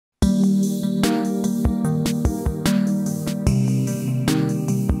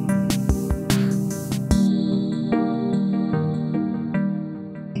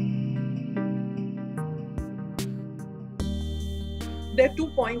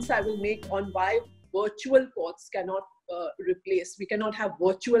points I will make on why virtual courts cannot replace. We cannot have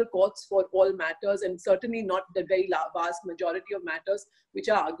virtual courts for all matters, and certainly not the very vast majority of matters which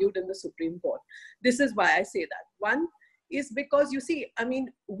are argued in the Supreme Court. This is why I say that. One is because, you see, I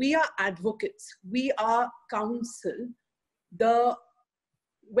mean, we are advocates, we are counsel.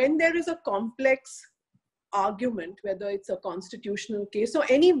 When there is a complex argument, whether it's a constitutional case or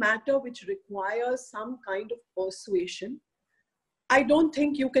any matter which requires some kind of persuasion, I don't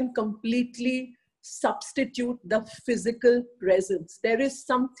think you can completely substitute the physical presence. There is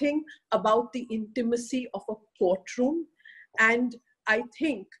something about the intimacy of a courtroom. And I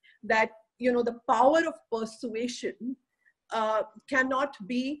think that, you know, the power of persuasion cannot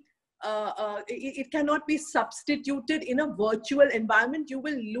be substituted in a virtual environment. You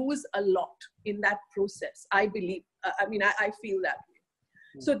will lose a lot in that process, I believe. I feel that way.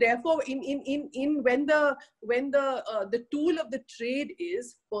 So therefore, when the tool of the trade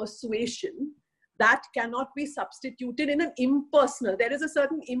is persuasion, that cannot be substituted in an impersonal. There is a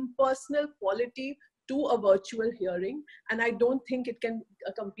certain impersonal quality to a virtual hearing, and I don't think it can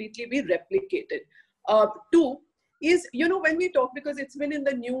completely be replicated. Two is, you know, when we talk, because it's been in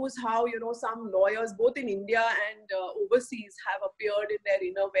the news how, you know, some lawyers both in India and overseas have appeared in their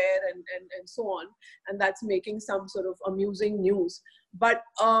innerwear and so on, and that's making some sort of amusing news. But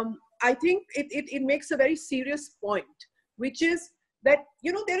I think it makes a very serious point, which is that,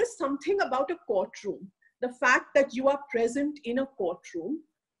 you know, there is something about a courtroom. The fact that you are present in a courtroom,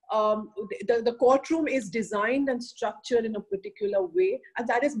 the courtroom is designed and structured in a particular way, and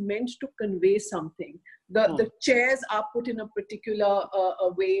that is meant to convey something. The chairs are put in a particular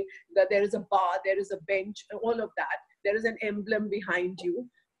way, that there is a bar, there is a bench, all of that. There is an emblem behind you.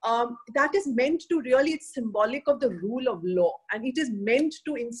 That is meant to really, it's symbolic of the rule of law, and it is meant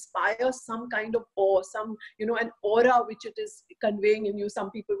to inspire some kind of awe, some, you know, an aura which it is conveying in you. Some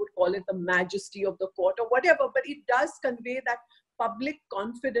people would call it the majesty of the court or whatever, but it does convey that public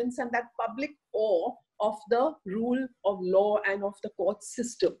confidence and that public awe of the rule of law and of the court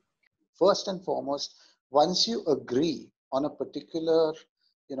system. First and foremost, once you agree on a particular,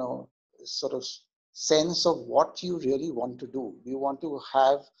 you know, sort of sense of what you really want to do, you want to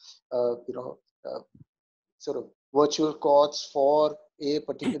have, sort of virtual courts for a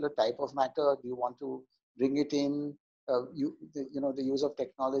particular type of matter. You want to bring it in, the use of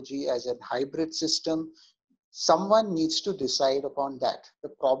technology as a hybrid system. Someone needs to decide upon that. The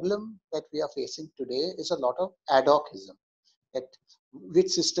problem that we are facing today is a lot of ad hocism. That which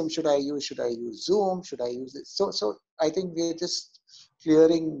system should I use? Should I use Zoom? Should I use it? So I think we're just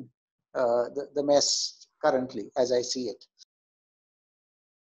clearing the mess currently, as I see it.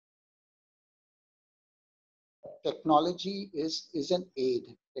 Technology is an aid.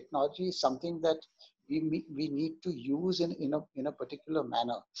 Technology is something that we need to use in a particular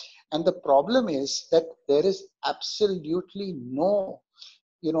manner. And the problem is that there is absolutely no,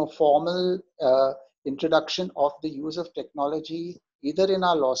 formal introduction of the use of technology, either in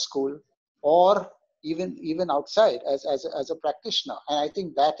our law school or even outside as a practitioner. And I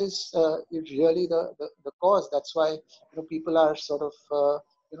think that is really the cause. That's why people are sort of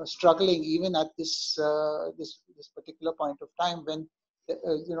struggling even at this particular point of time when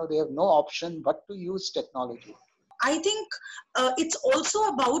they have no option but to use technology. I think it's also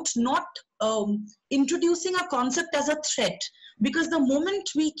about not introducing a concept as a threat, because the moment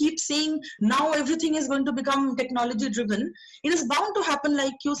we keep saying now everything is going to become technology driven, it is bound to happen.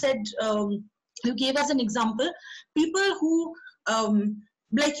 Like you said, you gave us an example, people who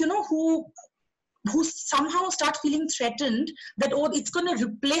who somehow start feeling threatened that, oh, it's going to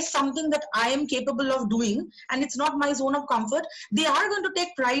replace something that I am capable of doing and it's not my zone of comfort. They are going to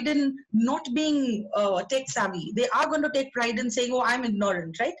take pride in not being tech savvy. They are going to take pride in saying, oh, I'm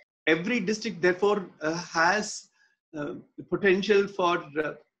ignorant, right? Every district, therefore, has potential for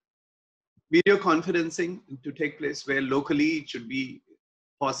video conferencing to take place, where locally it should be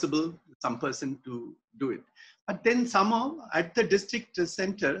possible, some person to do it. But then somehow at the district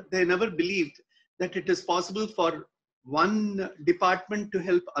center, they never believed that it is possible for one department to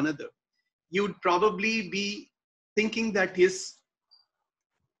help another. You would probably be thinking that his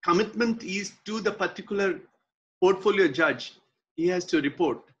commitment is to the particular portfolio judge. He has to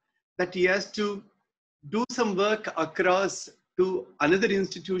report, that he has to do some work across to another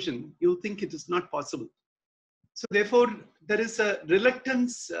institution. You think it is not possible. So therefore, there is a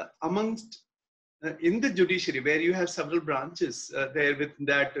reluctance amongst in the judiciary, where you have several branches there. With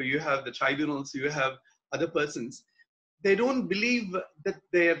that, you have the tribunals, you have other persons. They don't believe that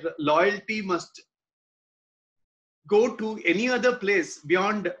their loyalty must go to any other place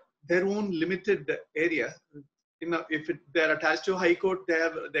beyond their own limited area. they're attached to High Court,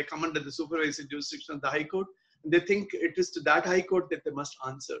 they come under the supervisory jurisdiction of the High Court. And they think it is to that High Court that they must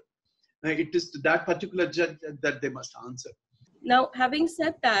answer. It is to that particular judge that they must answer. Now, having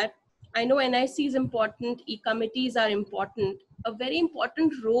said that, I know NIC is important, e-committees are important. A very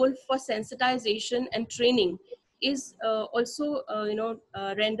important role for sensitization and training is also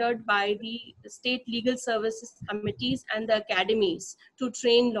rendered by the state legal services committees and the academies to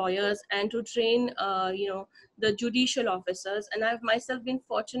train lawyers and to train the judicial officers. And I've myself been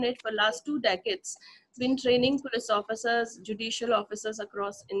fortunate for last 2 decades been training police officers, judicial officers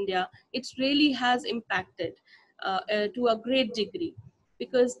across India. It really has impacted to a great degree,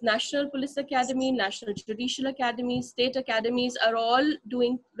 because National Police Academy, National Judicial Academy, state academies are all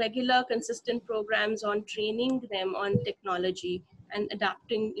doing regular, consistent programs on training them on technology and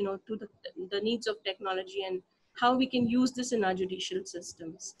adapting, to the needs of technology and how we can use this in our judicial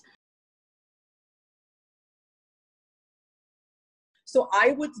systems. So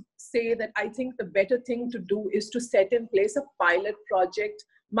I would say that I think the better thing to do is to set in place a pilot project.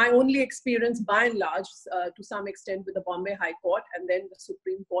 My only experience by and large, to some extent, with the Bombay High Court and then the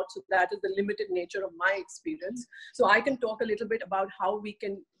Supreme Court. So that is the limited nature of my experience. So I can talk a little bit about how we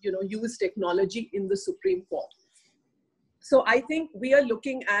can, use technology in the Supreme Court. So I think we are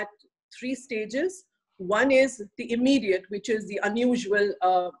looking at 3 stages. One is the immediate, which is the unusual,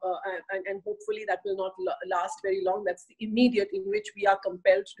 and hopefully that will not last very long. That's the immediate, in which we are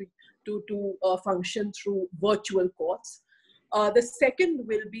compelled to function through virtual courts. The second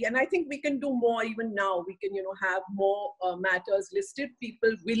will be, and I think we can do more even now, we can, have more matters listed,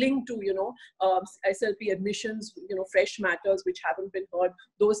 people willing to, SLP admissions, fresh matters which haven't been heard.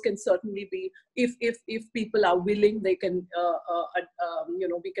 Those can certainly be, if people are willing, they can,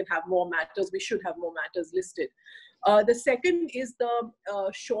 we can have more matters. We should have more matters listed. The second is the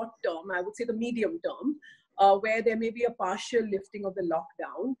short term, I would say the medium term, where there may be a partial lifting of the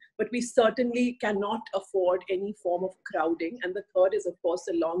lockdown, but we certainly cannot afford any form of crowding. And the third is, of course,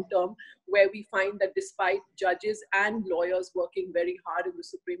 the long term, where we find that despite judges and lawyers working very hard in the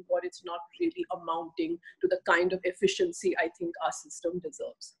Supreme Court, it's not really amounting to the kind of efficiency I think our system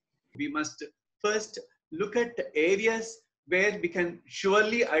deserves. We must first look at areas where we can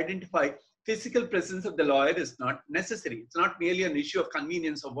surely identify physical presence of the lawyer is not necessary. It's not merely an issue of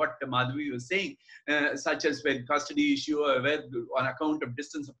convenience of what Madhavi was saying, such as when custody issue or where on account of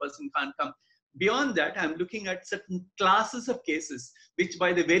distance a person can't come. Beyond that, I'm looking at certain classes of cases, which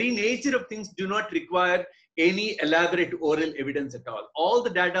by the very nature of things do not require any elaborate oral evidence at all. All the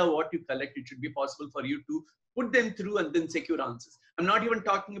data, what you collect, it should be possible for you to put them through and then secure answers. I'm not even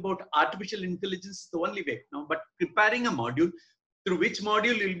talking about artificial intelligence, the only way, no, but preparing a module through which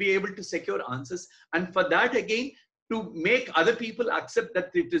module you'll be able to secure answers. And for that, again, to make other people accept that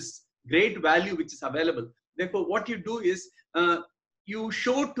it is great value which is available. Therefore, what you do is you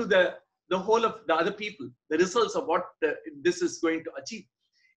show to the whole of the other people the results of what this is going to achieve.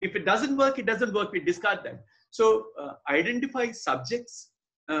 If it doesn't work, it doesn't work, we discard that. So identify subjects,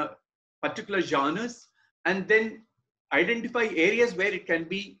 particular genres, and then identify areas where it can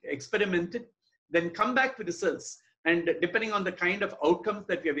be experimented, then come back with results. And depending on the kind of outcomes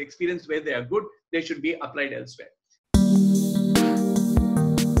that we have experienced where they are good, they should be applied elsewhere.